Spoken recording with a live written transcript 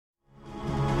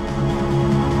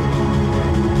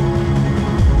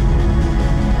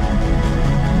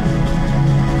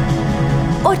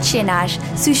zaczynasz,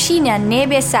 suszynia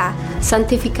niebesa.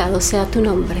 Santificado sea tu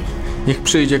nombre. Niech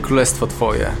przyjdzie królestwo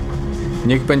Twoje.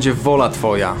 Niech będzie wola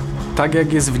Twoja, tak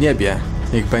jak jest w niebie,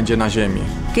 niech będzie na ziemi.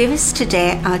 Give us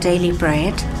today our daily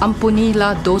bread.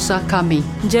 Ampunilah dosa kami.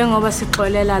 Njengoba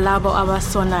sixolela labo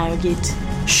abasonayo kithi.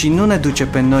 Și nu ne duce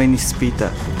pe noi în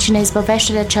ispită. Și ne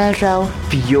izbăvește de cel rău.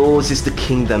 For yours is the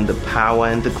kingdom, the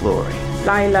power and the glory.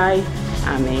 Lai.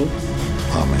 Amen.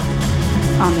 Amen.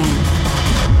 Amen.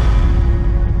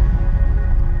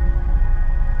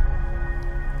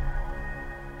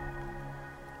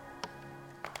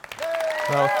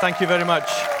 Well, thank you very much.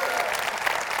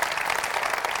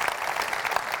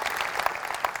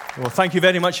 Well, thank you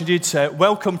very much indeed.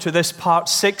 Welcome to this part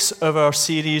 6 of our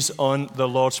series on the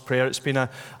Lord's Prayer. It's been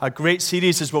a great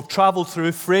series as we've traveled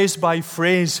through phrase by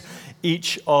phrase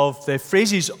each of the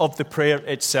phrases of the prayer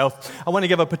itself. I want to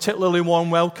give a particularly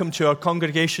warm welcome to our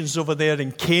congregations over there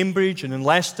in Cambridge and in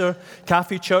Leicester,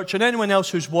 Cafe Church, and anyone else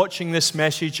who's watching this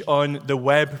message on the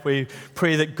web. We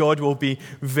pray that God will be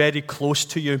very close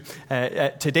to you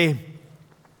today.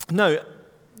 Now,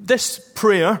 this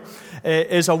prayer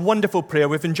is a wonderful prayer.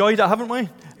 We've enjoyed it, haven't we,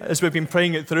 as we've been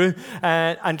praying it through?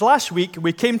 And last week,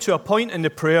 we came to a point in the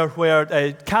prayer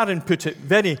where Karen put it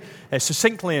very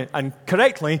succinctly and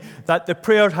correctly that the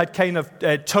prayer had kind of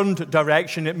turned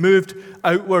direction. It moved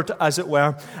outward, as it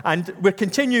were. And we're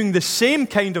continuing the same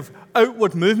kind of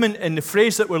outward movement in the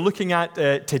phrase that we're looking at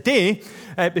today,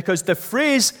 because the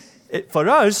phrase for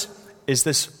us is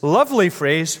this lovely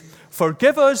phrase,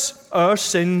 forgive us our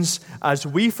sins as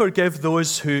we forgive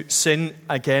those who sin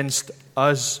against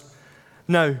us.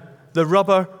 Now, the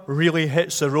rubber really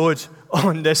hits the road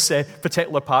on this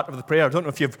particular part of the prayer. I don't know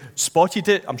if you've spotted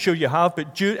it. I'm sure you have.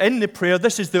 But in the prayer,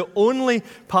 this is the only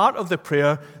part of the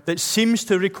prayer that seems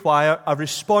to require a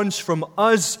response from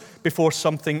us before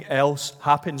something else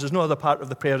happens. There's no other part of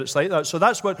the prayer that's like that. So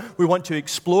that's what we want to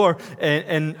explore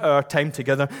in our time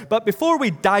together. But before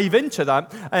we dive into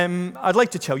that, I'd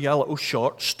like to tell you a little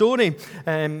short story.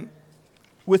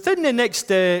 Within the next,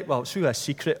 it's really a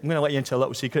secret. I'm going to let you into a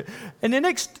little secret. In the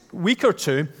next week or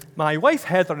two, my wife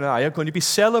Heather and I are going to be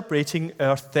celebrating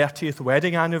our 30th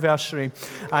wedding anniversary.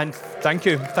 And thank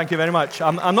you very much.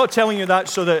 I'm not telling you that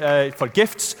so that for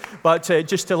gifts, but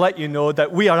just to let you know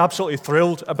that we are absolutely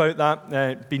thrilled about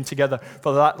that, being together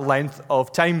for that length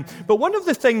of time. But one of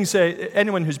the things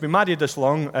anyone who's been married this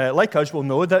long, like us, will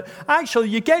know that actually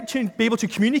you get to be able to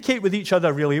communicate with each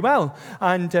other really well.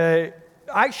 And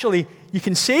actually, you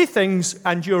can say things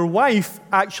and your wife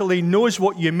actually knows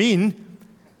what you mean.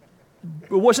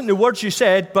 It wasn't the words you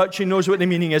said, but she knows what the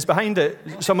meaning is behind it.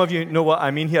 Some of you know what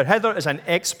I mean here. Heather is an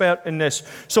expert in this.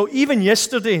 So even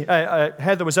yesterday,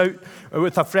 Heather was out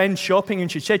with a friend shopping,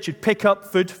 and she said she'd pick up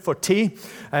food for tea.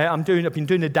 I've been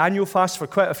doing the Daniel fast for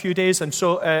quite a few days, and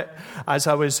so as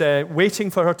I was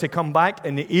waiting for her to come back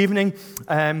in the evening,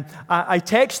 I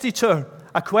texted her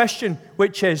a question,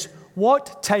 which is,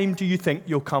 what time do you think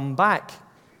you'll come back?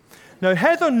 Now,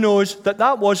 Heather knows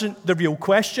that wasn't the real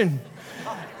question.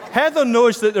 Heather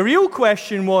knows that the real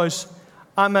question was,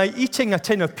 am I eating a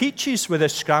tin of peaches with a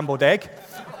scrambled egg?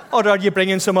 Or are you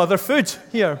bringing some other food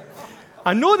here?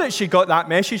 I know that she got that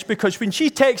message because when she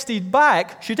texted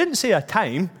back, she didn't say a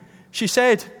time. She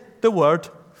said the word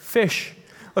fish.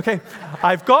 Okay,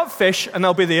 I've got fish and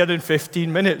I'll be there in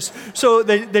 15 minutes. So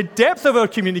the depth of our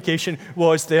communication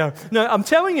was there. Now, I'm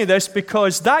telling you this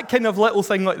because that kind of little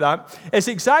thing like that is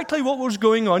exactly what was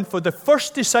going on for the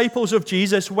first disciples of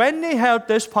Jesus when they heard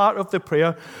this part of the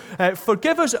prayer.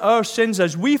 Forgive us our sins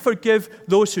as we forgive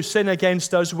those who sin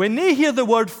against us. When they hear the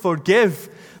word forgive,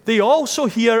 they also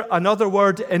hear another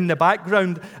word in the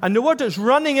background. And the word that's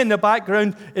running in the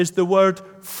background is the word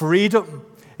freedom.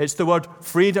 It's the word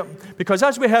freedom. Because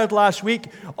as we heard last week,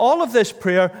 all of this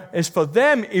prayer is for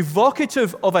them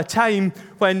evocative of a time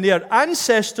when their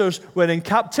ancestors were in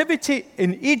captivity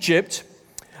in Egypt,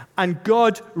 and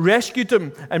God rescued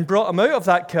them and brought them out of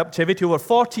that captivity over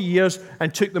 40 years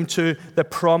and took them to the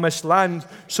promised land.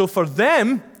 So for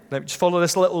them, let me just follow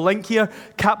this little link here,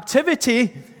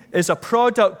 captivity is a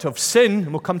product of sin, and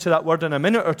we'll come to that word in a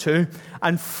minute or two,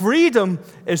 and freedom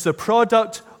is the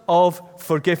product of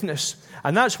forgiveness.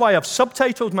 And that's why I've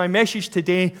subtitled my message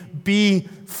today, Be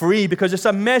Free, because it's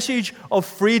a message of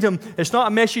freedom. It's not a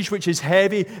message which is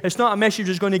heavy. It's not a message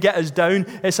which is going to get us down.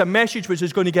 It's a message which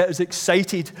is going to get us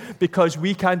excited because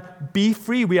we can be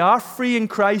free. We are free in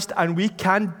Christ and we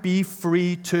can be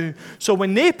free too. So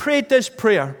when they prayed this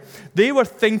prayer, they were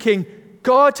thinking,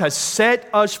 God has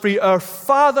set us free. Our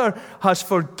Father has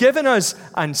forgiven us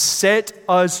and set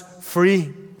us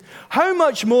free. How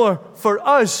much more for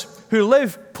us who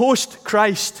live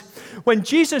post-Christ? When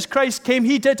Jesus Christ came,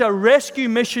 he did a rescue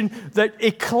mission that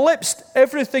eclipsed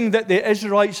everything that the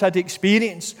Israelites had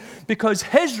experienced. Because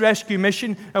his rescue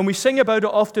mission, and we sing about it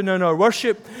often in our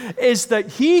worship, is that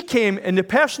he came in the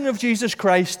person of Jesus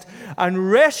Christ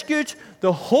and rescued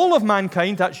the whole of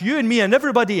mankind, that's you and me and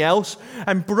everybody else,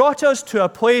 and brought us to a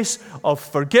place of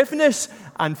forgiveness,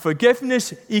 and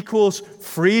forgiveness equals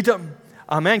freedom.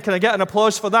 Amen. Can I get an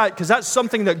applause for that? Because that's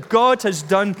something that God has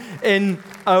done in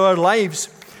our lives.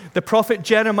 The prophet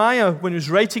Jeremiah, when he was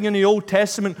writing in the Old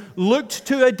Testament, looked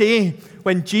to a day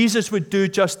when Jesus would do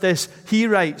just this. He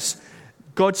writes,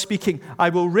 God speaking, I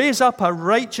will raise up a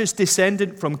righteous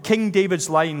descendant from King David's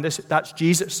line. That's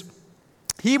Jesus.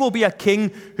 He will be a king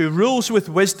who rules with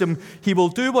wisdom. He will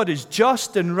do what is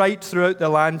just and right throughout the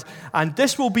land. And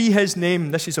this will be his name.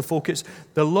 This is a focus.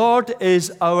 The Lord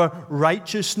is our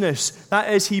righteousness.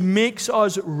 That is, he makes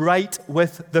us right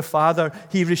with the Father.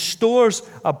 He restores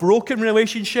a broken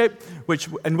relationship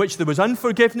in which there was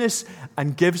unforgiveness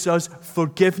and gives us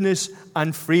forgiveness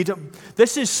and freedom.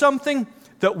 This is something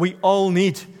that we all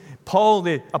need. Paul,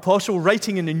 the apostle,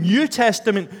 writing in the New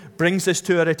Testament, brings this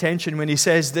to our attention when he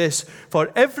says this,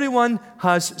 for everyone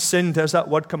has sinned. There's that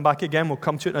word come back again. We'll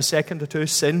come to it in a second or two.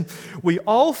 Sin. We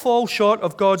all fall short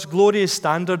of God's glorious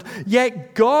standard,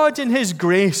 yet God in his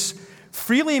grace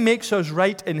freely makes us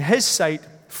right in his sight.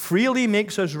 Freely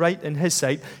makes us right in his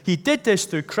sight. He did this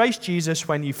through Christ Jesus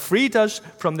when he freed us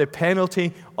from the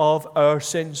penalty of our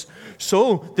sins.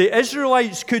 So the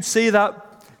Israelites could say that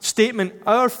statement,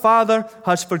 our Father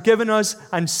has forgiven us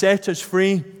and set us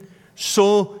free.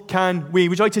 So can we.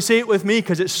 Would you like to say it with me?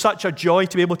 Because it's such a joy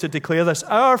to be able to declare this.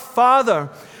 Our Father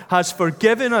has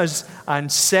forgiven us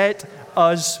and set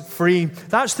us free.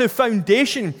 That's the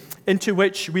foundation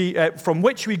from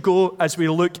which we go as we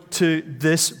look to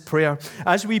this prayer.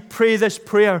 As we pray this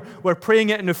prayer, we're praying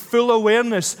it in the full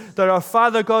awareness that our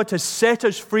Father God has set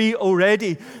us free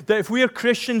already. That if we are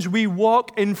Christians, we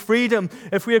walk in freedom.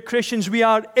 If we are Christians, we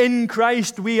are in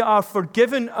Christ. We are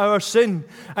forgiven our sin.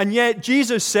 And yet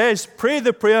Jesus says, pray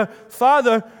the prayer,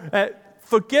 Father,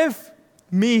 forgive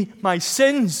me my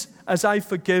sins as I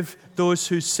forgive those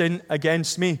who sin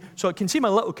against me. So it can seem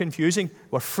a little confusing.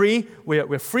 We're free.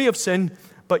 We're free of sin,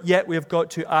 but yet we have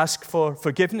got to ask for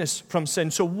forgiveness from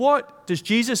sin. So what does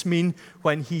Jesus mean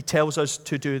when he tells us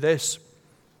to do this?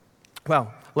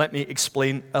 Well, let me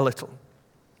explain a little,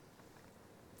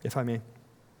 if I may.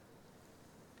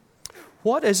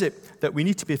 What is it that we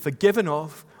need to be forgiven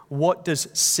of? What does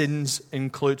sins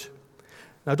include?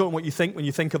 Now, I don't know what you think when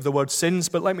you think of the word sins,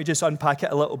 but let me just unpack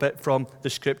it a little bit from the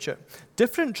Scripture.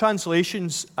 Different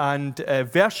translations and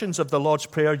versions of the Lord's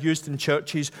Prayer used in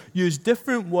churches use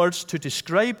different words to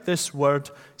describe this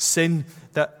word, sin,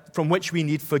 from which we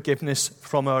need forgiveness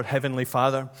from our Heavenly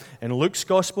Father. In Luke's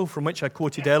Gospel, from which I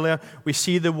quoted earlier, we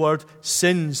see the word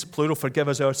sins, plural, forgive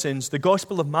us our sins. The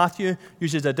Gospel of Matthew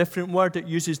uses a different word. It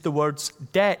uses the words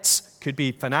debts. Could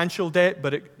be financial debt,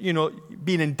 but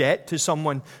being in debt to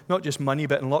someone, not just money,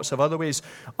 but in lots of other ways.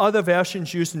 Other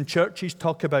versions used in churches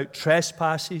talk about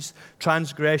trespasses,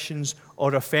 transgressions,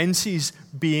 or offenses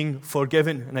being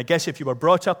forgiven. And I guess if you were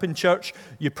brought up in church,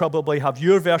 you probably have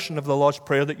your version of the Lord's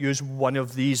Prayer that use one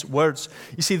of these words.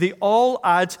 You see, they all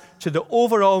add to the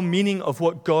overall meaning of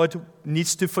what God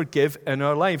needs to forgive in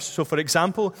our lives. So, for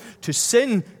example, to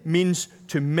sin means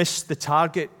to miss the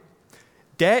target.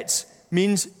 Debts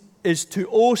is to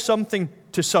owe something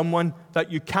to someone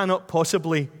that you cannot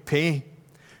possibly pay.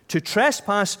 To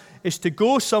trespass is to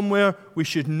go somewhere we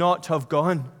should not have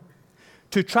gone.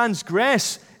 To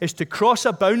transgress is to cross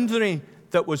a boundary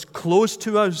that was closed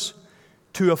to us.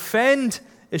 To offend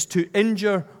is to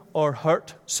injure or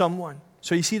hurt someone.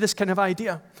 So you see this kind of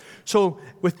idea. So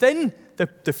within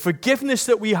the forgiveness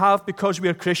that we have because we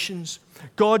are Christians,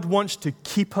 God wants to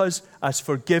keep us as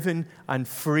forgiven and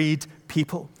freed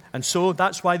people. And so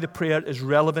that's why the prayer is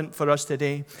relevant for us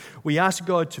today. We ask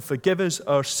God to forgive us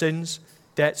our sins,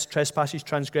 debts, trespasses,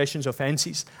 transgressions,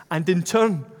 offenses, and in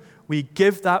turn, we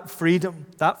give that freedom,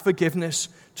 that forgiveness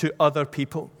to other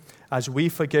people as we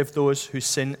forgive those who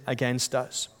sin against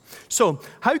us. So,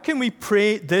 how can we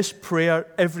pray this prayer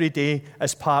every day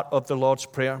as part of the Lord's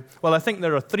Prayer? Well, I think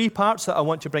there are 3 parts that I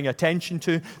want to bring attention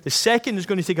to. The second is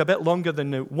going to take a bit longer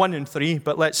than the 1 and 3,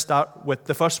 but let's start with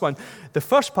the first one. The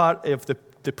first part of the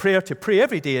prayer to pray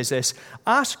every day is this: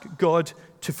 ask God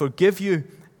to forgive you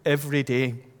every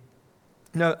day.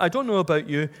 Now, I don't know about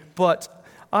you, but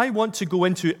I want to go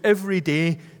into every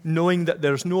day knowing that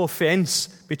there's no offense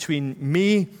between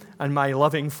me and my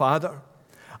loving Father.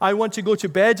 I want to go to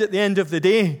bed at the end of the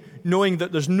day knowing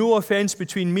that there's no offense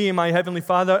between me and my Heavenly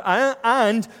Father,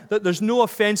 and that there's no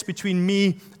offense between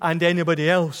me and anybody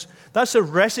else. That's a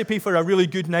recipe for a really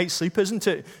good night's sleep, isn't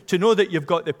it? To know that you've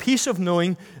got the peace of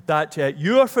knowing that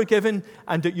you are forgiven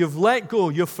and that you've let go,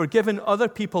 you've forgiven other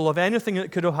people of anything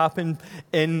that could have happened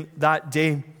in that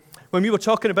day. When we were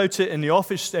talking about it in the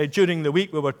office during the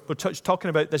week, we were talking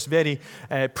about this very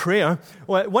prayer.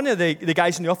 Well, one of the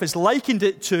guys in the office likened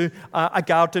it to a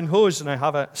garden hose, and I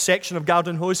have a section of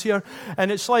garden hose here. And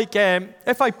it's like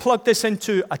if I plug this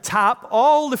into a tap,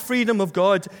 all the freedom of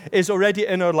God is already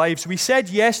in our lives. We said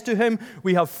yes to Him,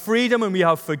 we have freedom and we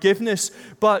have forgiveness.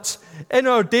 But in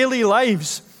our daily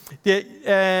lives,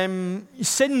 the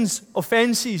sins,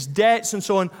 offenses, debts, and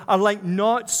so on are like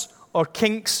knots or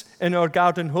kinks in our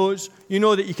garden hose. You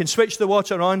know that you can switch the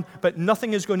water on, but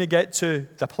nothing is going to get to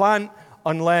the plant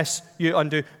unless you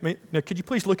undo. Now, could you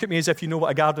please look at me as if you know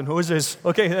what a garden hose is?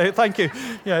 Okay, thank you.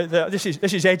 Yeah, this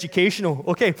is educational.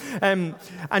 Okay, and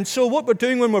so what we're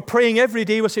doing when we're praying every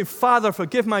day, we're saying, Father,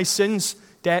 forgive my sins,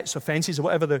 debts, offenses, or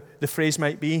whatever the phrase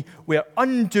might be. We're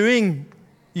undoing.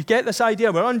 You get this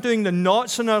idea? We're undoing the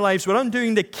knots in our lives. We're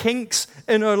undoing the kinks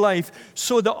in our life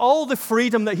so that all the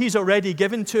freedom that He's already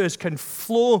given to us can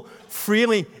flow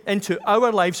freely into our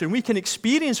lives, and we can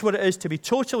experience what it is to be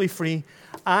totally free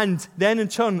and then in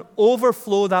turn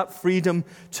overflow that freedom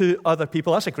to other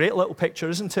people. That's a great little picture,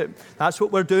 isn't it? That's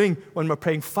what we're doing when we're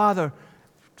praying, Father,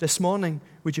 this morning,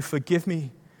 would you forgive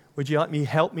me? Would you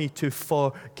help me to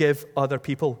forgive other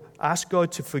people? Ask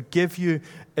God to forgive you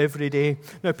every day.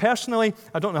 Now, personally,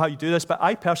 I don't know how you do this, but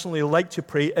I personally like to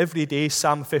pray every day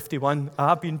Psalm 51. I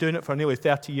have been doing it for nearly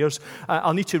 30 years.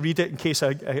 I'll need to read it in case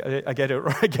I get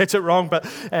it wrong, but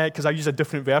because I use a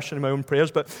different version in my own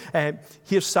prayers. But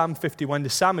here's Psalm 51. The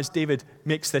psalmist David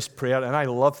makes this prayer, and I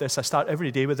love this. I start every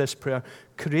day with this prayer.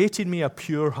 Create in me a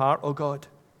pure heart, O God,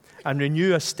 and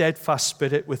renew a steadfast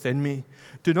spirit within me.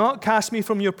 Do not cast me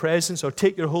from your presence or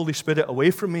take your Holy Spirit away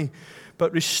from me,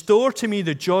 but restore to me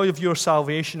the joy of your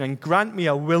salvation and grant me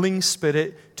a willing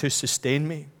spirit to sustain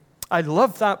me. I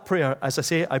love that prayer. As I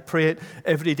say, I pray it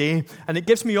every day, and it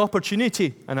gives me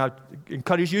opportunity, and I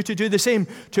encourage you to do the same,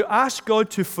 to ask God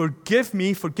to forgive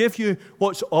me, forgive you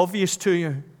what's obvious to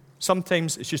you.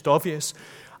 Sometimes it's just obvious.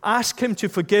 Ask Him to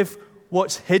forgive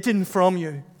what's hidden from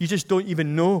you. You just don't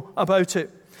even know about it.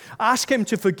 Ask Him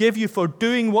to forgive you for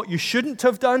doing what you shouldn't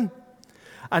have done,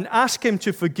 and ask Him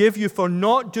to forgive you for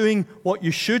not doing what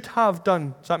you should have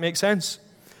done. Does that make sense?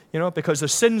 You know, because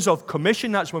there's sins of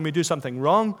commission, that's when we do something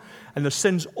wrong, and there's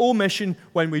sins omission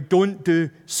when we don't do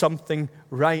something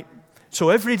right. So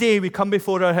every day we come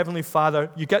before our Heavenly Father.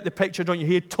 You get the picture, don't you?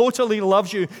 He totally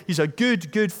loves you. He's a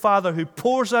good, good Father who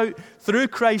pours out through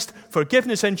Christ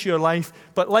forgiveness into your life.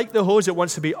 But like the hose, it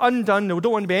wants to be undone. There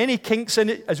don't want to be any kinks in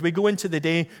it as we go into the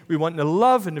day. We want the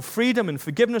love and the freedom and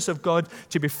forgiveness of God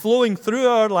to be flowing through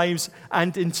our lives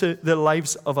and into the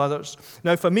lives of others.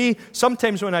 Now for me,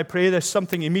 sometimes when I pray this,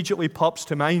 something immediately pops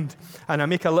to mind. And I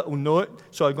make a little note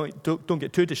so I don't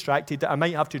get too distracted. I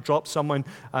might have to drop someone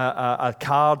a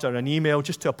card or an email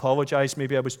just to apologize.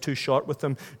 Maybe I was too short with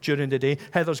them during the day.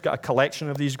 Heather's got a collection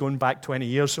of these going back 20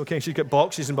 years. Okay, she's got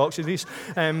boxes and boxes of these.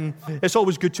 It's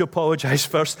always good to apologize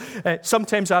first.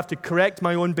 Sometimes I have to correct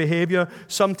my own behavior.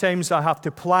 Sometimes I have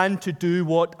to plan to do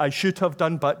what I should have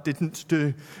done but didn't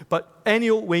do. But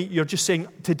anyway, you're just saying,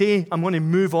 today I'm going to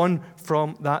move on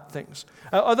from that things.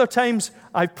 At other times,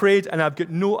 I've prayed and I've got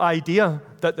no idea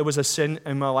that there was a sin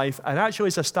in my life. And actually,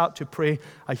 as I start to pray,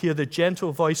 I hear the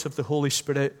gentle voice of the Holy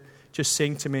Spirit just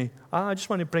saying to me, I just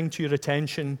want to bring to your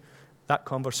attention that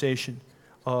conversation,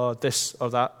 or this or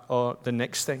that, or the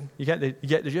next thing. You get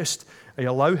the gist. You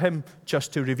allow Him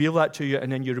just to reveal that to you,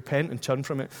 and then you repent and turn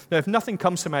from it. Now, if nothing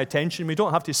comes to my attention, we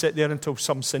don't have to sit there until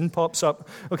some sin pops up.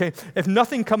 Okay, if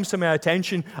nothing comes to my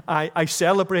attention, I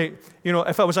celebrate. You know,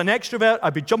 if I was an extrovert,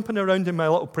 I'd be jumping around in my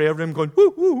little prayer room going,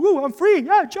 woo, woo, woo, I'm free,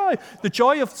 yeah, joy. The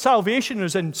joy of salvation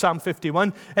is in Psalm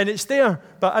 51, and it's there.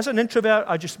 But as an introvert,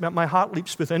 my heart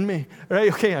leaps within me.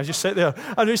 Right, okay, I just sit there,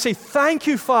 and I say, thank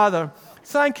you, Father.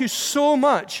 Thank you so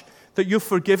much that you've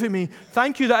forgiven me.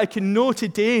 Thank you that I can know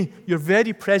today your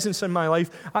very presence in my life.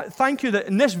 Thank you that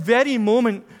in this very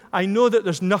moment, I know that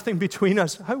there's nothing between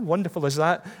us. How wonderful is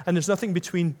that? And there's nothing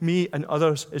between me and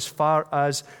others as far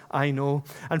as I know.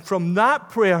 And from that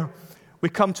prayer, we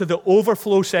come to the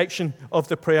overflow section of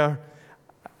the prayer.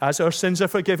 As our sins are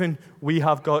forgiven, we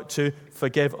have got to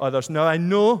forgive others. Now, I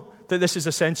know that this is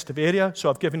a sensitive area, so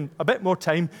I've given a bit more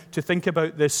time to think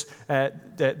about this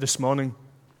this morning.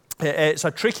 It's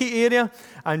a tricky area,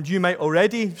 and you might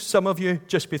already, some of you,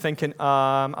 just be thinking,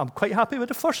 I'm quite happy with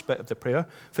the first bit of the prayer.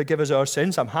 Forgive us our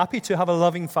sins. I'm happy to have a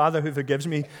loving Father who forgives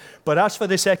me. But as for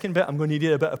the second bit, I'm going to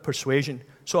need a bit of persuasion.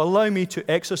 So allow me to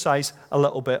exercise a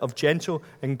little bit of gentle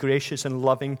and gracious and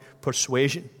loving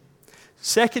persuasion.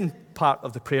 Second part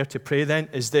of the prayer to pray then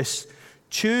is this: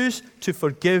 choose to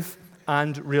forgive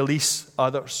and release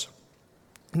others.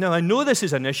 Now, I know this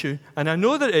is an issue, and I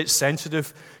know that it's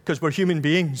sensitive because we're human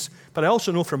beings, but I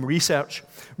also know from research.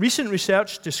 Recent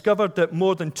research discovered that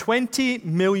more than 20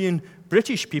 million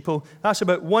British people, that's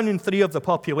about 1 in 3 of the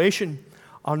population,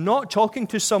 are not talking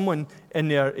to someone in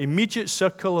their immediate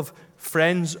circle of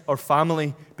friends or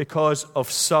family because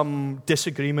of some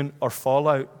disagreement or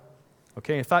fallout.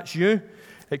 Okay, if that's you,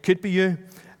 it could be you.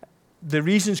 The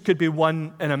reasons could be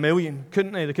 1 in a million,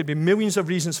 couldn't they? There could be millions of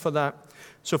reasons for that.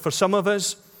 So for some of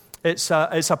us, it's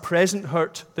a present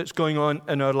hurt that's going on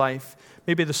in our life.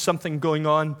 Maybe there's something going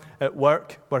on at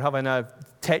work. We're having a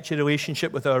tetchy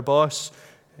relationship with our boss.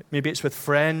 Maybe it's with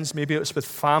friends. Maybe it's with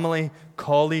family,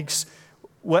 colleagues.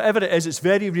 Whatever it is, it's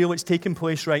very real. It's taking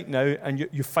place right now, and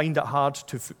you find it hard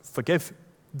to forgive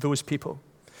those people.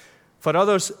 For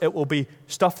others, it will be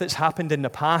stuff that's happened in the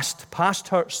past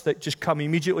hurts that just come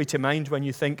immediately to mind when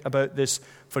you think about this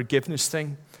forgiveness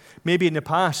thing. Maybe in the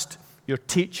past, your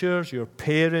teachers, your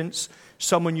parents,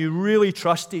 someone you really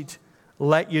trusted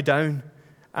let you down.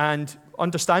 And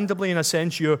understandably, in a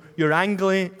sense, you're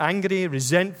angry,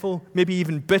 resentful, maybe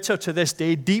even bitter to this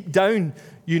day. Deep down,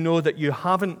 you know that you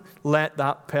haven't let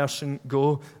that person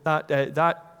go.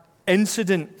 That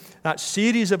incident, that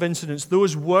series of incidents,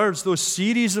 those words, those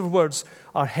series of words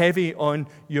are heavy on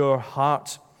your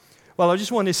heart. Well, I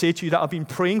just want to say to you that I've been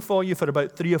praying for you for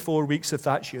about 3 or 4 weeks, if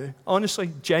that's you.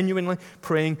 Honestly, genuinely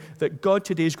praying that God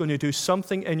today is going to do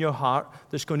something in your heart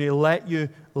that's going to let you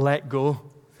let go.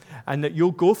 And that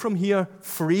you'll go from here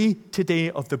free today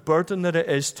of the burden that it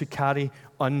is to carry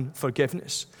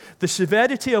unforgiveness. The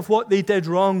severity of what they did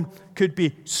wrong could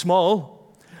be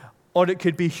small, or it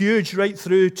could be huge, right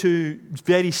through to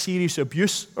very serious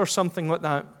abuse or something like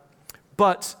that.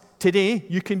 But today,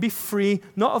 you can be free,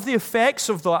 not of the effects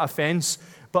of that offense,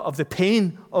 but of the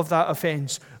pain of that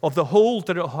offense, of the hold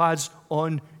that it has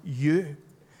on you.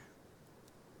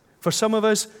 For some of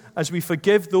us, as we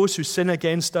forgive those who sin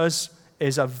against us,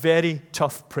 is a very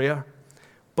tough prayer.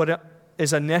 But it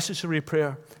is a necessary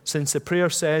prayer, since the prayer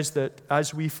says that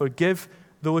as we forgive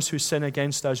those who sin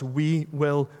against us, we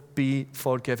will be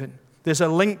forgiven. There's a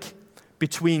link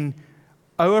between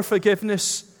our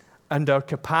forgiveness and our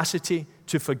capacity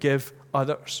to forgive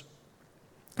others.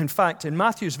 In fact, in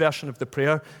Matthew's version of the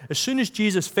prayer, as soon as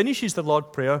Jesus finishes the Lord's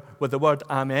Prayer with the word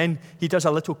Amen, he does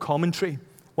a little commentary.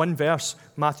 One verse,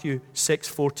 Matthew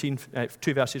 6:14,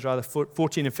 2 verses rather,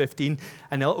 14 and 15,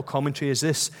 and a little commentary is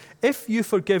this: if you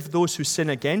forgive those who sin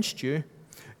against you,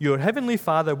 your heavenly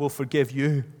Father will forgive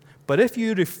you. But if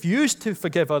you refuse to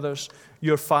forgive others,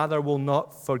 your Father will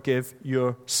not forgive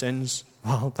your sins.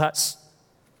 Well, that's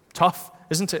tough,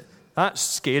 isn't it? That's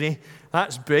scary.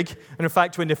 That's big. And in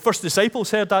fact, when the first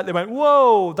disciples heard that, they went,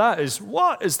 whoa,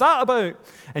 what is that about?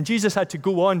 And Jesus had to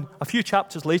go on a few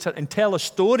chapters later and tell a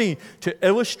story to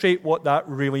illustrate what that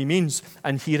really means.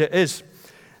 And here it is.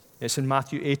 It's in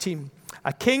Matthew 18.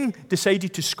 A king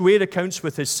decided to square accounts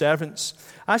with his servants.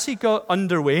 As he got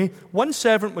underway, one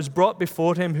servant was brought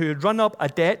before him who had run up a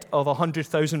debt of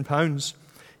 £100,000.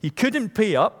 He couldn't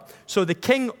pay up, so the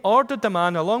king ordered the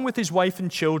man, along with his wife and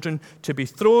children, to be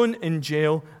thrown in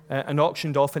jail and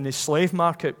auctioned off in the slave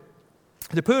market.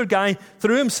 The poor guy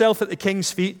threw himself at the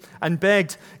king's feet and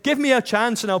begged, "Give me a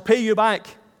chance and I'll pay you back."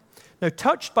 Now,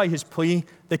 touched by his plea,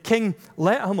 the king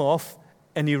let him off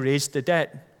and erased the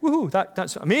debt. Woohoo,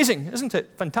 that's amazing, isn't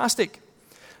it? Fantastic.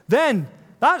 Then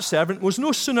that servant was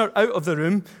no sooner out of the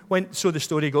room, so the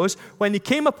story goes, when he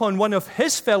came upon one of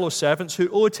his fellow servants who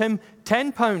owed him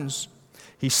 £10.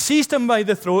 He seized him by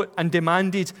the throat and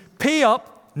demanded, "Pay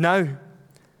up now."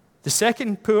 The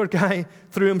second poor guy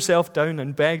threw himself down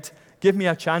and begged, "Give me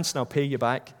a chance and I'll pay you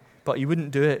back." But he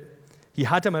wouldn't do it. He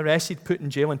had him arrested, put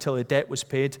in jail until the debt was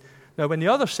paid. Now, when the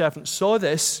other servants saw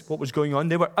this, what was going on,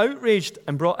 they were outraged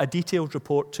and brought a detailed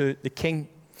report to the king.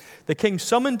 The king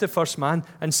summoned the first man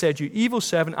and said, "You evil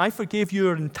servant, I forgave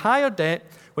your entire debt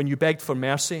when you begged for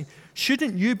mercy.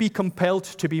 Shouldn't you be compelled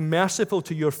to be merciful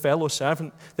to your fellow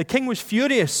servant?" The king was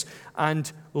furious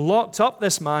and locked up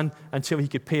this man until he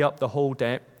could pay up the whole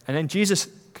debt. And then Jesus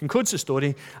concludes the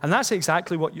story, and that's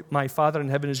exactly what my Father in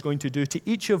heaven is going to do to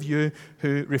each of you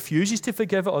who refuses to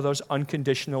forgive others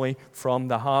unconditionally from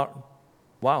the heart.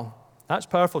 Wow, that's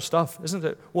powerful stuff, isn't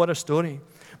it? What a story.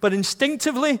 But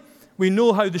instinctively, we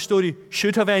know how the story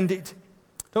should have ended.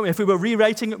 Don't we? If we were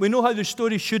rewriting it, we know how the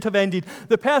story should have ended.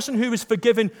 The person who was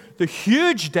forgiven the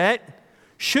huge debt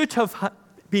should have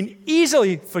been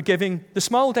easily forgiving the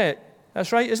small debt.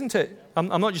 That's right, isn't it? I'm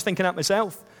not just thinking that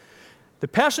myself. The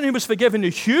person who was forgiven the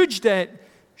huge debt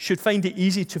should find it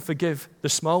easy to forgive the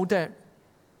small debt.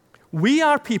 We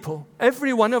are people,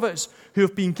 every one of us, who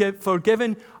have been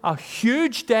forgiven a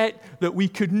huge debt that we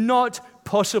could not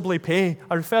possibly pay.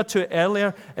 I referred to it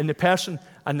earlier in the person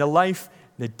and the life,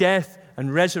 the death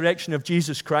and resurrection of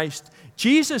Jesus Christ.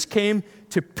 Jesus came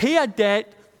to pay a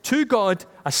debt to God,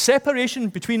 a separation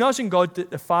between us and God,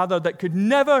 the Father, that could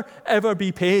never, ever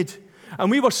be paid. And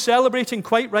we were celebrating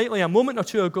quite rightly a moment or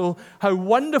two ago how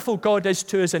wonderful God is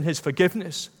to us in his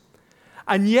forgiveness.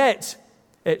 And yet,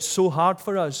 it's so hard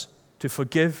for us to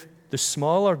forgive the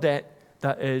smaller debt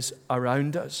that is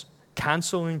around us,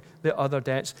 cancelling the other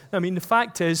debts. I mean, the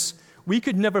fact is, we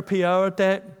could never pay our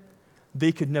debt.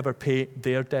 They could never pay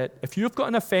their debt. If you've got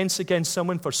an offense against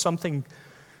someone for something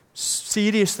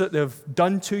serious that they've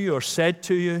done to you or said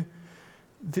to you,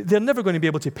 they're never going to be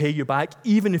able to pay you back,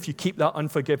 even if you keep that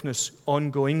unforgiveness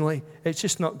ongoingly. It's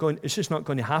just not going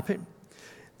to happen.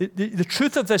 The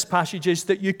truth of this passage is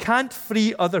that you can't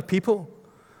free other people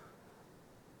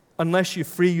unless you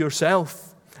free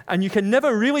yourself. And you can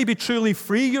never really be truly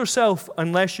free yourself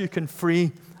unless you can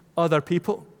free other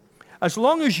people. As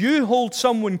long as you hold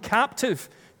someone captive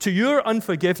to your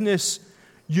unforgiveness,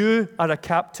 you are a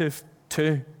captive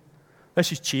too.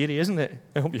 This is cheery, isn't it?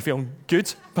 I hope you're feeling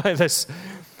good by this.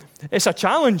 It's a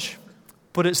challenge,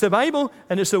 but it's the Bible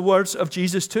and it's the words of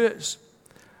Jesus to us.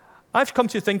 I've come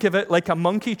to think of it like a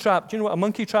monkey trap. Do you know what a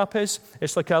monkey trap is?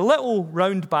 It's like a little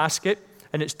round basket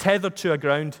and it's tethered to a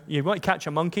ground. You want to catch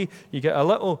a monkey, you get a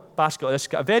little basket like this.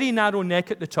 It's got a very narrow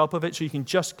neck at the top of it so you can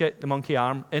just get the monkey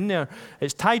arm in there.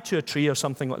 It's tied to a tree or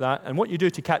something like that. And what you do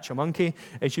to catch a monkey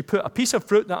is you put a piece of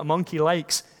fruit that a monkey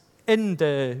likes in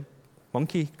the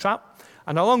monkey trap.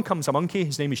 And along comes a monkey,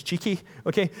 his name is Cheeky,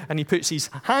 okay? And he puts his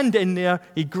hand in there,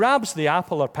 he grabs the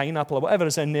apple or pineapple or whatever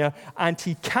is in there, and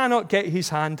he cannot get his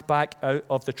hand back out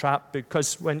of the trap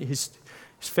because when his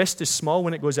fist is small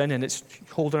when it goes in and it's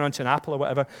holding onto an apple or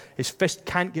whatever, his fist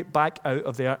can't get back out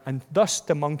of there, and thus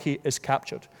the monkey is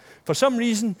captured. For some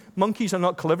reason, monkeys are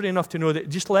not clever enough to know that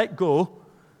just let go,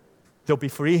 they'll be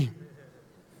free.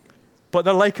 But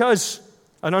they're like us,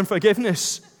 and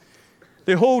unforgiveness.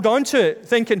 They hold on to it,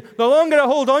 thinking, the longer I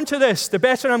hold on to this, the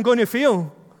better I'm going to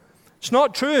feel. It's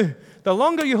not true. The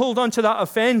longer you hold on to that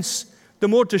offense, the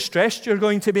more distressed you're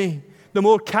going to be, the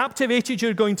more captivated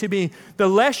you're going to be, the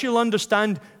less you'll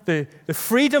understand the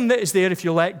freedom that is there if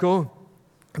you let go.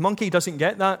 A monkey doesn't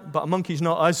get that, but a monkey's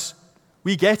not us.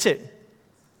 We get it.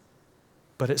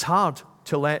 But it's hard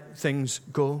to let things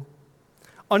go.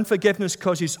 Unforgiveness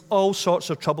causes all sorts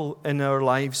of trouble in our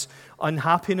lives.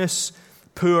 Unhappiness,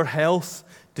 poor health,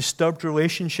 disturbed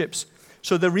relationships.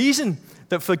 So the reason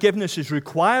that forgiveness is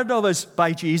required of us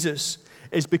by Jesus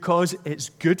is because it's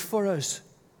good for us.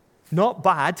 Not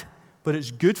bad, but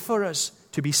it's good for us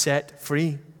to be set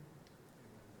free.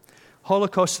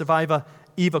 Holocaust survivor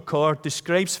Eva Kor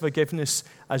describes forgiveness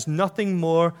as nothing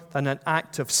more than an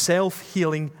act of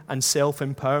self-healing and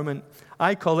self-empowerment.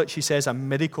 I call it, she says, a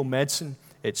miracle medicine.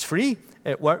 It's free,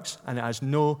 it works, and it has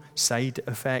no side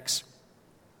effects.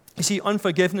 You see,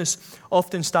 unforgiveness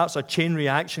often starts a chain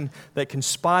reaction that can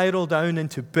spiral down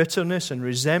into bitterness and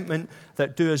resentment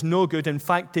that do us no good. In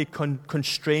fact, they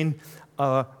constrain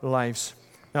our lives.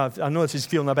 Now, I know this is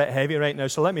feeling a bit heavy right now,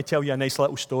 so let me tell you a nice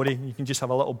little story. You can just have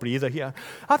a little breather here.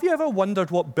 Have you ever wondered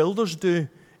what builders do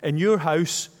in your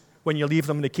house when you leave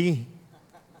them the key?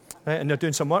 Right, and they're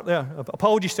doing some work there.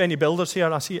 Apologies to any builders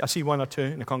here. I see one or two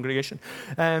in the congregation.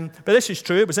 But this is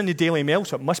true. It was in the Daily Mail,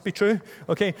 so it must be true.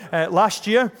 Okay. Last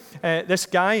year, this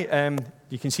guy,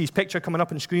 you can see his picture coming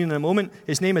up on the screen in a moment.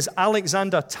 His name is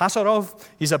Alexander Tasarov.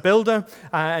 He's a builder,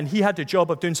 and he had the job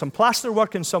of doing some plaster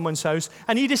work in someone's house.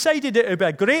 And he decided it would be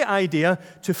a great idea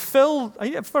to fill,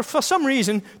 for some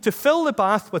reason, to fill the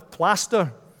bath with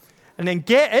plaster, and then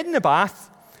get in the bath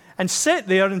and sit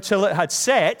there until it had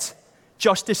set,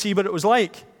 just to see what it was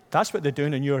like. That's what they're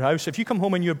doing in your house. If you come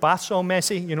home and your bath's all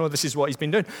messy, you know this is what he's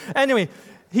been doing. Anyway,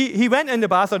 he went in the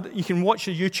bath. You can watch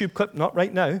a YouTube clip, not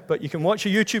right now, but you can watch a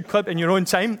YouTube clip in your own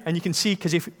time, and you can see,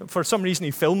 because for some reason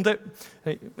he filmed it.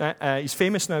 He's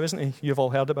famous now, isn't he? You've all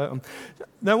heard about him.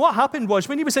 Now, what happened was,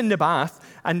 when he was in the bath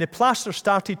and the plaster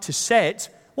started to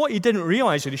set, what he didn't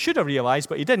realize, or he should have realized,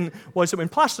 but he didn't, was that when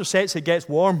plaster sets, it gets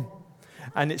warm.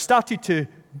 And it started to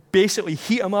basically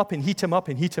heat him up and heat him up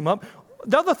and heat him up.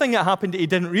 The other thing that happened that he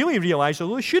didn't really realize,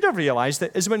 although he should have realized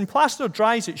it, is when plaster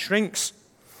dries, it shrinks.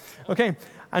 Okay?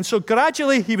 And so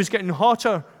gradually he was getting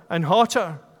hotter and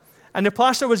hotter. And the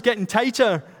plaster was getting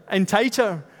tighter and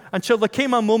tighter until there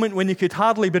came a moment when he could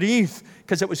hardly breathe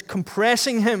because it was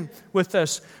compressing him with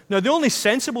this. Now, the only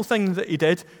sensible thing that he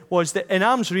did was that in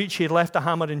arm's reach, he had left a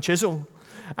hammer and chisel.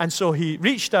 And so he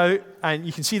reached out, and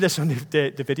you can see this on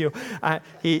the video.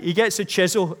 He gets a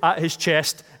chisel at his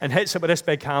chest and hits it with this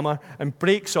big hammer and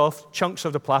breaks off chunks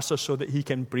of the plaster so that he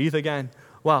can breathe again.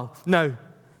 Wow. Now,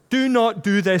 do not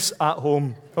do this at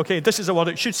home. Okay, this is a word.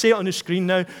 It should say it on the screen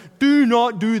now. Do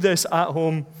not do this at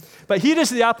home. But here is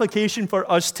the application for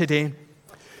us today.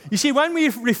 You see, when we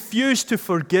refuse to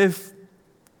forgive,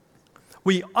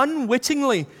 we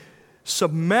unwittingly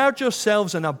submerge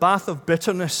ourselves in a bath of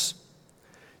bitterness,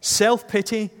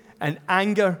 self-pity, and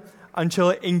anger until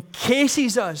it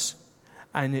encases us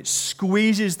and it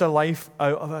squeezes the life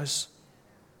out of us.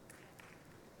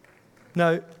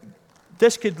 Now,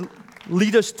 this could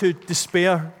lead us to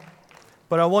despair,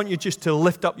 but I want you just to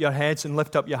lift up your heads and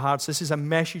lift up your hearts. This is a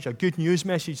message, a good news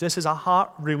message. This is a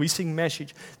heart-releasing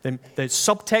message. The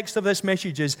subtext of this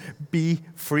message is be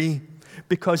free,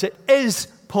 because it is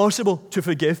possible to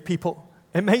forgive people.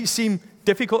 It might seem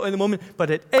difficult in the moment, but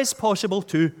it is possible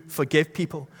to forgive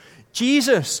people.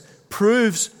 Jesus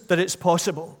proves that it's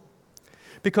possible,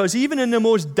 because even in the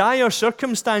most dire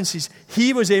circumstances,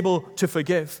 he was able to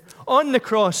forgive. On the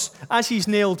cross, as he's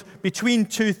nailed between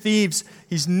two thieves,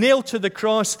 he's nailed to the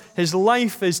cross, his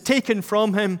life is taken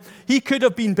from him. He could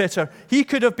have been bitter, he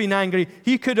could have been angry,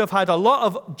 he could have had a lot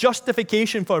of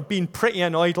justification for being pretty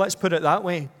annoyed, let's put it that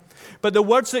way. But the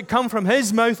words that come from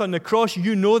his mouth on the cross,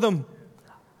 you know them.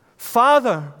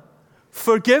 Father,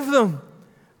 forgive them.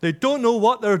 They don't know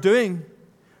what they're doing.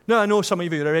 Now, I know some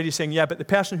of you are already saying, yeah, but the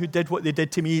person who did what they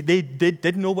did to me, they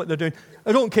did know what they're doing.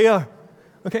 I don't care.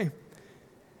 Okay?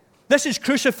 This is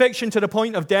crucifixion to the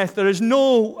point of death. There is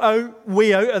no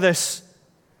way out of this.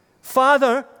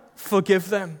 Father, forgive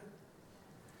them.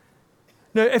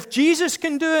 Now, if Jesus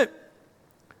can do it,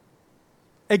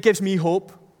 it gives me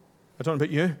hope. I don't know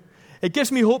about you. It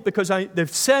gives me hope because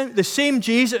the same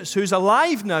Jesus who's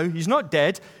alive now, he's not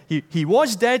dead, he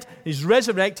was dead, he's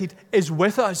resurrected, is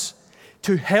with us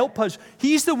to help us.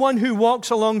 He's the one who walks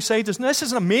alongside us. And this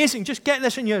is amazing. Just get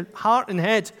this in your heart and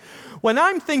head. When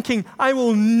I'm thinking, I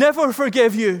will never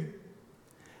forgive you,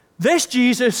 this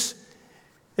Jesus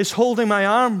is holding my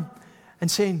arm and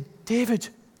saying, David,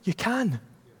 you can.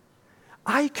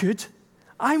 I could.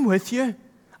 I'm with you.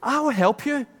 I'll help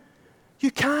you.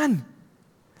 You can.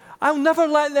 I'll never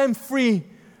let them free.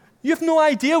 You have no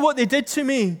idea what they did to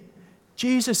me.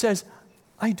 Jesus says,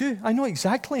 I do. I know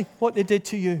exactly what they did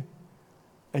to you.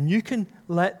 And you can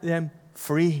let them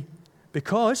free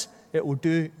because it will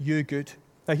do you good.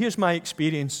 Now, here's my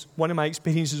experience. One of my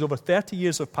experiences over 30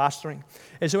 years of pastoring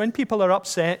is that when people are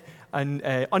upset and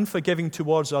unforgiving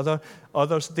towards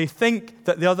others, they think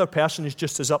that the other person is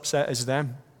just as upset as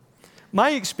them.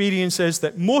 My experience is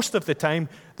that most of the time,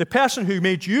 the person who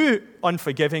made you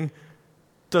unforgiving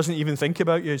doesn't even think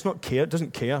about you.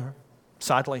 Doesn't care,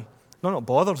 sadly. They're not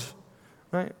bothered,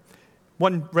 right?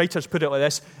 One writer's put it like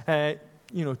this,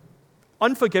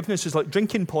 unforgiveness is like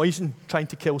drinking poison trying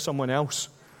to kill someone else.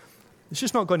 It's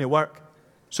just not going to work.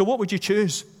 So what would you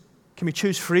choose? Can we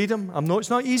choose freedom? I know it's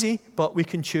not easy, but we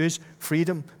can choose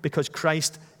freedom because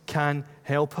Christ can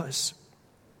help us.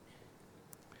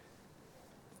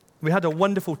 We had a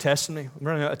wonderful testimony. I'm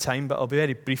running out of time, but I'll be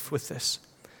very brief with this.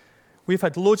 We've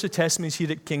had loads of testimonies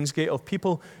here at Kingsgate of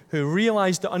people who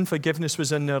realized that unforgiveness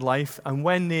was in their life, and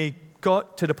when they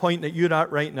got to the point that you're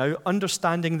at right now,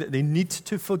 understanding that they need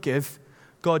to forgive,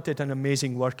 God did an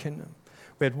amazing work in them.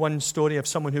 We had one story of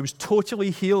someone who was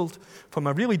totally healed from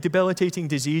a really debilitating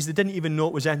disease. They didn't even know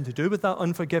it was anything to do with that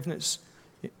unforgiveness.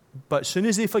 But as soon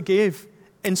as they forgave,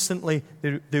 instantly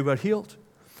they were healed.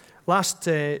 Last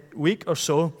week or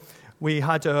so, we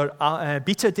had our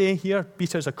Beta Day here.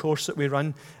 Beta is a course that we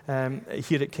run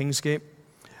here at Kingsgate.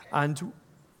 And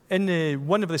in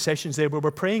one of the sessions there, we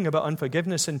were praying about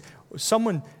unforgiveness, and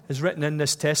someone has written in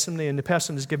this testimony, and the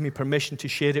person has given me permission to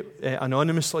share it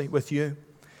anonymously with you.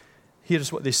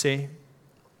 Here's what they say.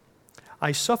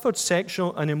 I suffered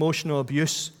sexual and emotional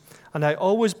abuse, and I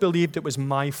always believed it was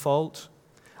my fault.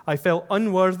 I felt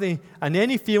unworthy, and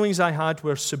any feelings I had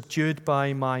were subdued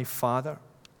by my father.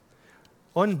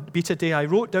 On Beta Day, I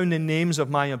wrote down the names of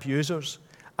my abusers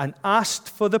and asked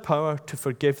for the power to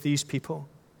forgive these people.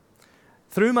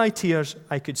 Through my tears,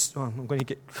 I'm going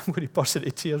to burst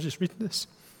into tears just reading this.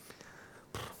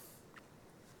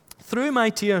 Through my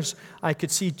tears, I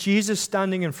could see Jesus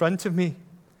standing in front of me,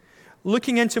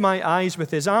 looking into my eyes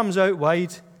with his arms out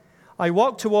wide. I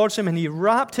walked towards him and he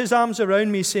wrapped his arms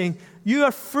around me saying, "You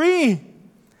are free.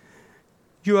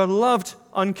 You are loved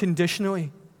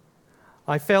unconditionally."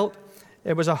 I felt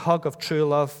It was a hug of true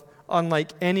love,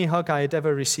 unlike any hug I had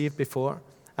ever received before.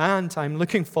 And I'm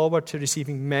looking forward to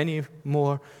receiving many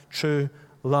more true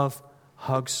love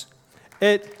hugs.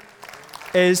 It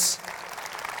is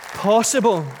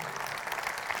possible.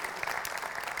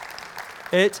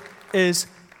 It is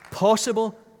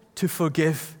possible to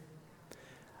forgive.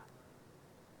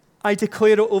 I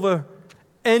declare it over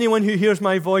anyone who hears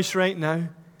my voice right now,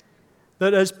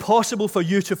 that it is possible for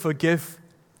you to forgive.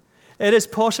 It is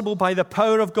possible by the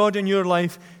power of God in your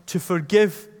life to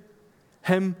forgive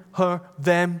him, her,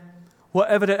 them,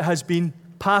 whatever it has been,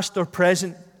 past or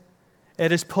present.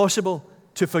 It is possible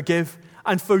to forgive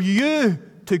and for you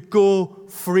to go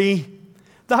free.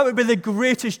 That would be the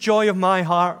greatest joy of my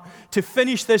heart, to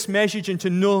finish this message and to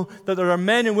know that there are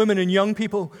men and women and young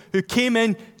people who came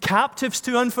in captives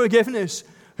to unforgiveness,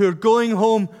 who are going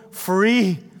home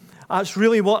free. That's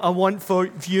really what I want for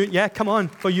you. Yeah, come on,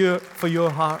 for your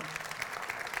heart.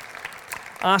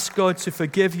 Ask God to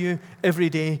forgive you every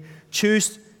day.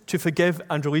 Choose to forgive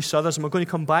and release others. And we're going to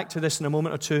come back to this in a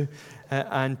moment or two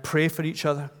and pray for each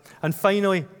other. And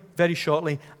finally, very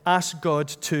shortly, ask God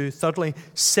to, thirdly,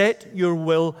 set your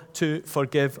will to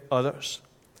forgive others.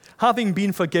 Having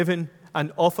been forgiven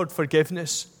and offered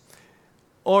forgiveness,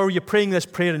 or you're praying this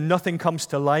prayer and nothing comes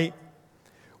to light,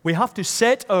 we have to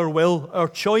set our will, our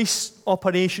choice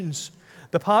operations,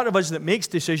 the part of us that makes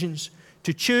decisions,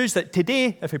 to choose that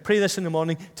today, if we pray this in the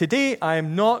morning, today I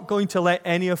am not going to let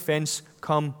any offense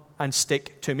come and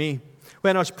stick to me.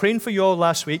 When I was praying for you all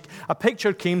last week, a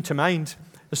picture came to mind.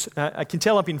 I can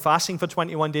tell I've been fasting for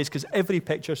 21 days because every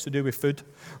picture is to do with food,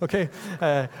 okay?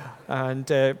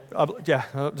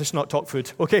 I'll just not talk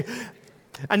food, okay?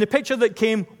 And the picture that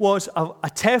came was a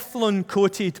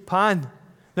Teflon-coated pan.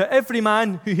 Now, every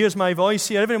man who hears my voice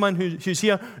here, every man who's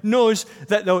here knows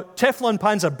that the Teflon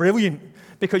pans are brilliant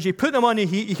because you put them on the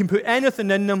heat, you can put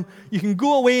anything in them, you can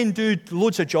go away and do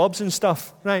loads of jobs and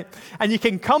stuff, right? And you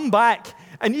can come back,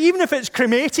 and even if it's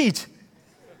cremated,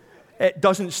 it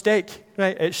doesn't stick,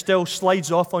 right? It still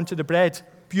slides off onto the bread.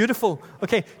 Beautiful.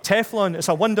 Okay, Teflon, it's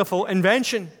a wonderful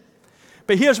invention.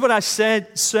 But here's what I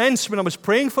sensed when I was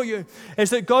praying for you,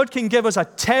 is that God can give us a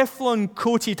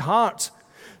Teflon-coated heart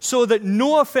so that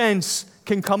no offense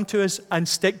can come to us and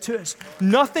stick to us.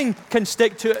 Nothing can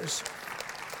stick to us.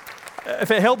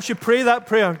 If it helps you pray that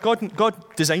prayer,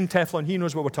 God designed Teflon. He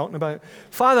knows what we're talking about.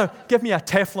 Father, give me a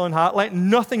Teflon heart. Let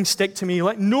nothing stick to me.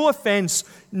 Let no offense,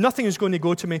 nothing is going to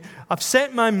go to me. I've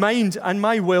set my mind and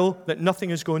my will that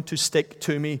nothing is going to stick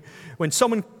to me. When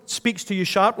someone speaks to you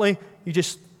sharply, you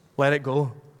just let it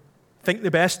go. Think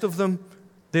the best of them.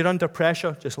 They're under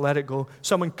pressure, just let it go.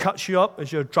 Someone cuts you up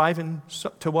as you're driving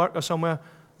to work or somewhere,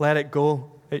 let it go.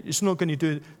 It's not going to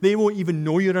do it. They won't even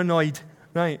know you're annoyed.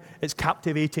 Right? It's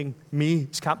captivating me.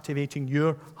 It's captivating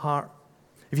your heart.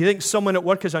 If you think someone at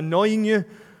work is annoying you,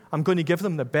 I'm going to give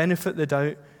them the benefit of the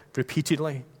doubt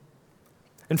repeatedly.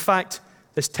 In fact,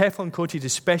 this Teflon coated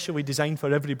is specially designed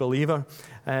for every believer.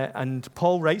 And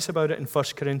Paul writes about it in 1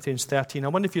 Corinthians 13. I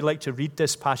wonder if you'd like to read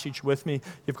this passage with me.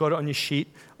 You've got it on your sheet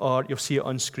or you'll see it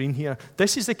on screen here.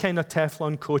 This is the kind of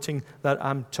Teflon coating that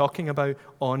I'm talking about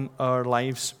on our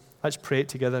lives. Let's pray it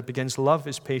together. It begins, love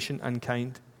is patient and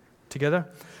kind. Together.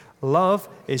 Love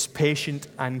is patient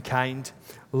and kind.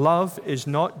 Love is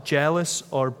not jealous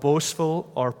or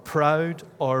boastful or proud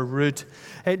or rude.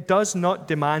 It does not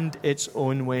demand its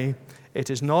own way. It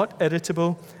is not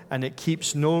irritable and it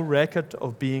keeps no record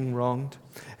of being wronged.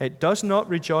 It does not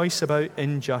rejoice about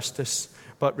injustice,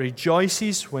 but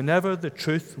rejoices whenever the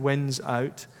truth wins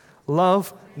out.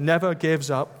 Love never gives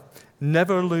up,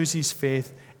 never loses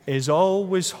faith, is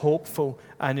always hopeful,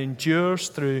 and endures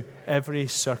through every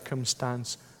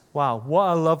circumstance. Wow, what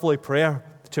a lovely prayer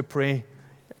to pray.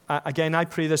 Again, I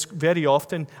pray this very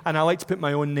often, and I like to put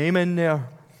my own name in there.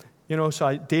 You know,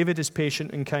 so David is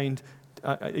patient and kind.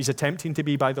 He's attempting to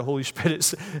be by the Holy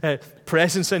Spirit's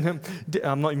presence in him.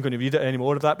 I'm not even going to read it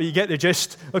anymore of that, but you get the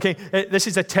gist. Okay, this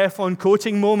is a Teflon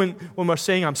coating moment when we're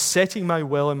saying, I'm setting my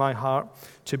will and my heart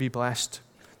to be blessed.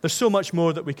 There's so much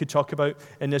more that we could talk about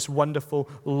in this wonderful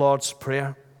Lord's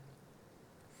Prayer.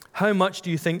 How much do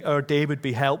you think our day would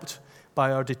be helped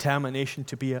by our determination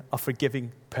to be a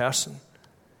forgiving person?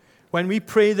 When we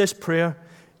pray this prayer,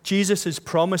 Jesus is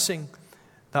promising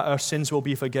that our sins will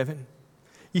be forgiven.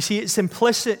 You see, it's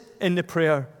implicit in the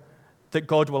prayer that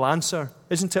God will answer,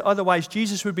 isn't it? Otherwise,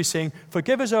 Jesus would be saying,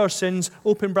 forgive us our sins,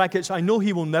 open brackets. I know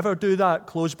he will never do that,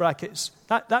 close brackets.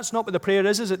 That's not what the prayer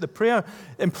is it? The prayer,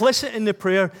 implicit in the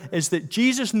prayer, is that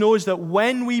Jesus knows that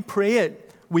when we pray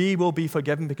it, we will be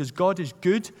forgiven because God is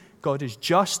good, God is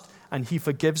just, and he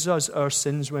forgives us our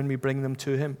sins when we bring them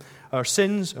to him. Our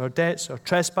sins, our debts, our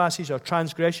trespasses, our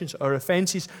transgressions, our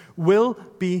offenses will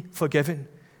be forgiven,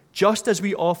 just as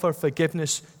we offer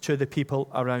forgiveness to the people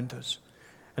around us.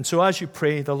 And so as you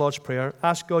pray the Lord's Prayer,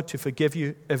 ask God to forgive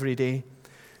you every day.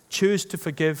 Choose to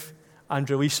forgive and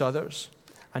release others,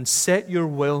 and set your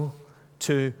will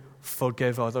to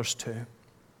forgive others too.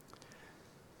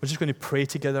 We're just going to pray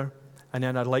together, and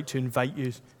then I'd like to invite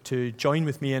you to join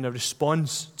with me in a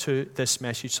response to this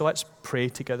message. So let's pray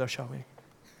together, shall we?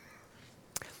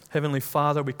 Heavenly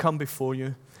Father, we come before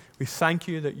you. We thank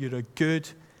you that you're a good,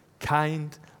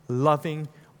 kind, loving,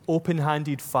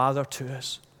 open-handed Father to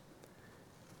us.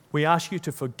 We ask you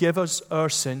to forgive us our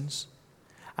sins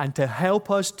and to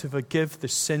help us to forgive the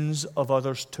sins of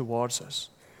others towards us.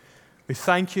 We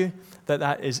thank you that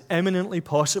that is eminently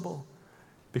possible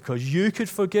because you could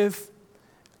forgive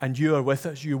and you are with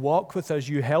us. You walk with us.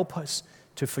 You help us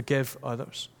to forgive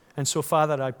others. And so,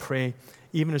 Father, I pray,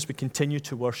 even as we continue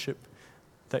to worship,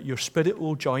 that your Spirit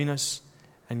will join us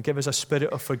and give us a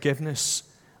spirit of forgiveness,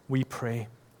 we pray.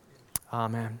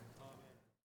 Amen.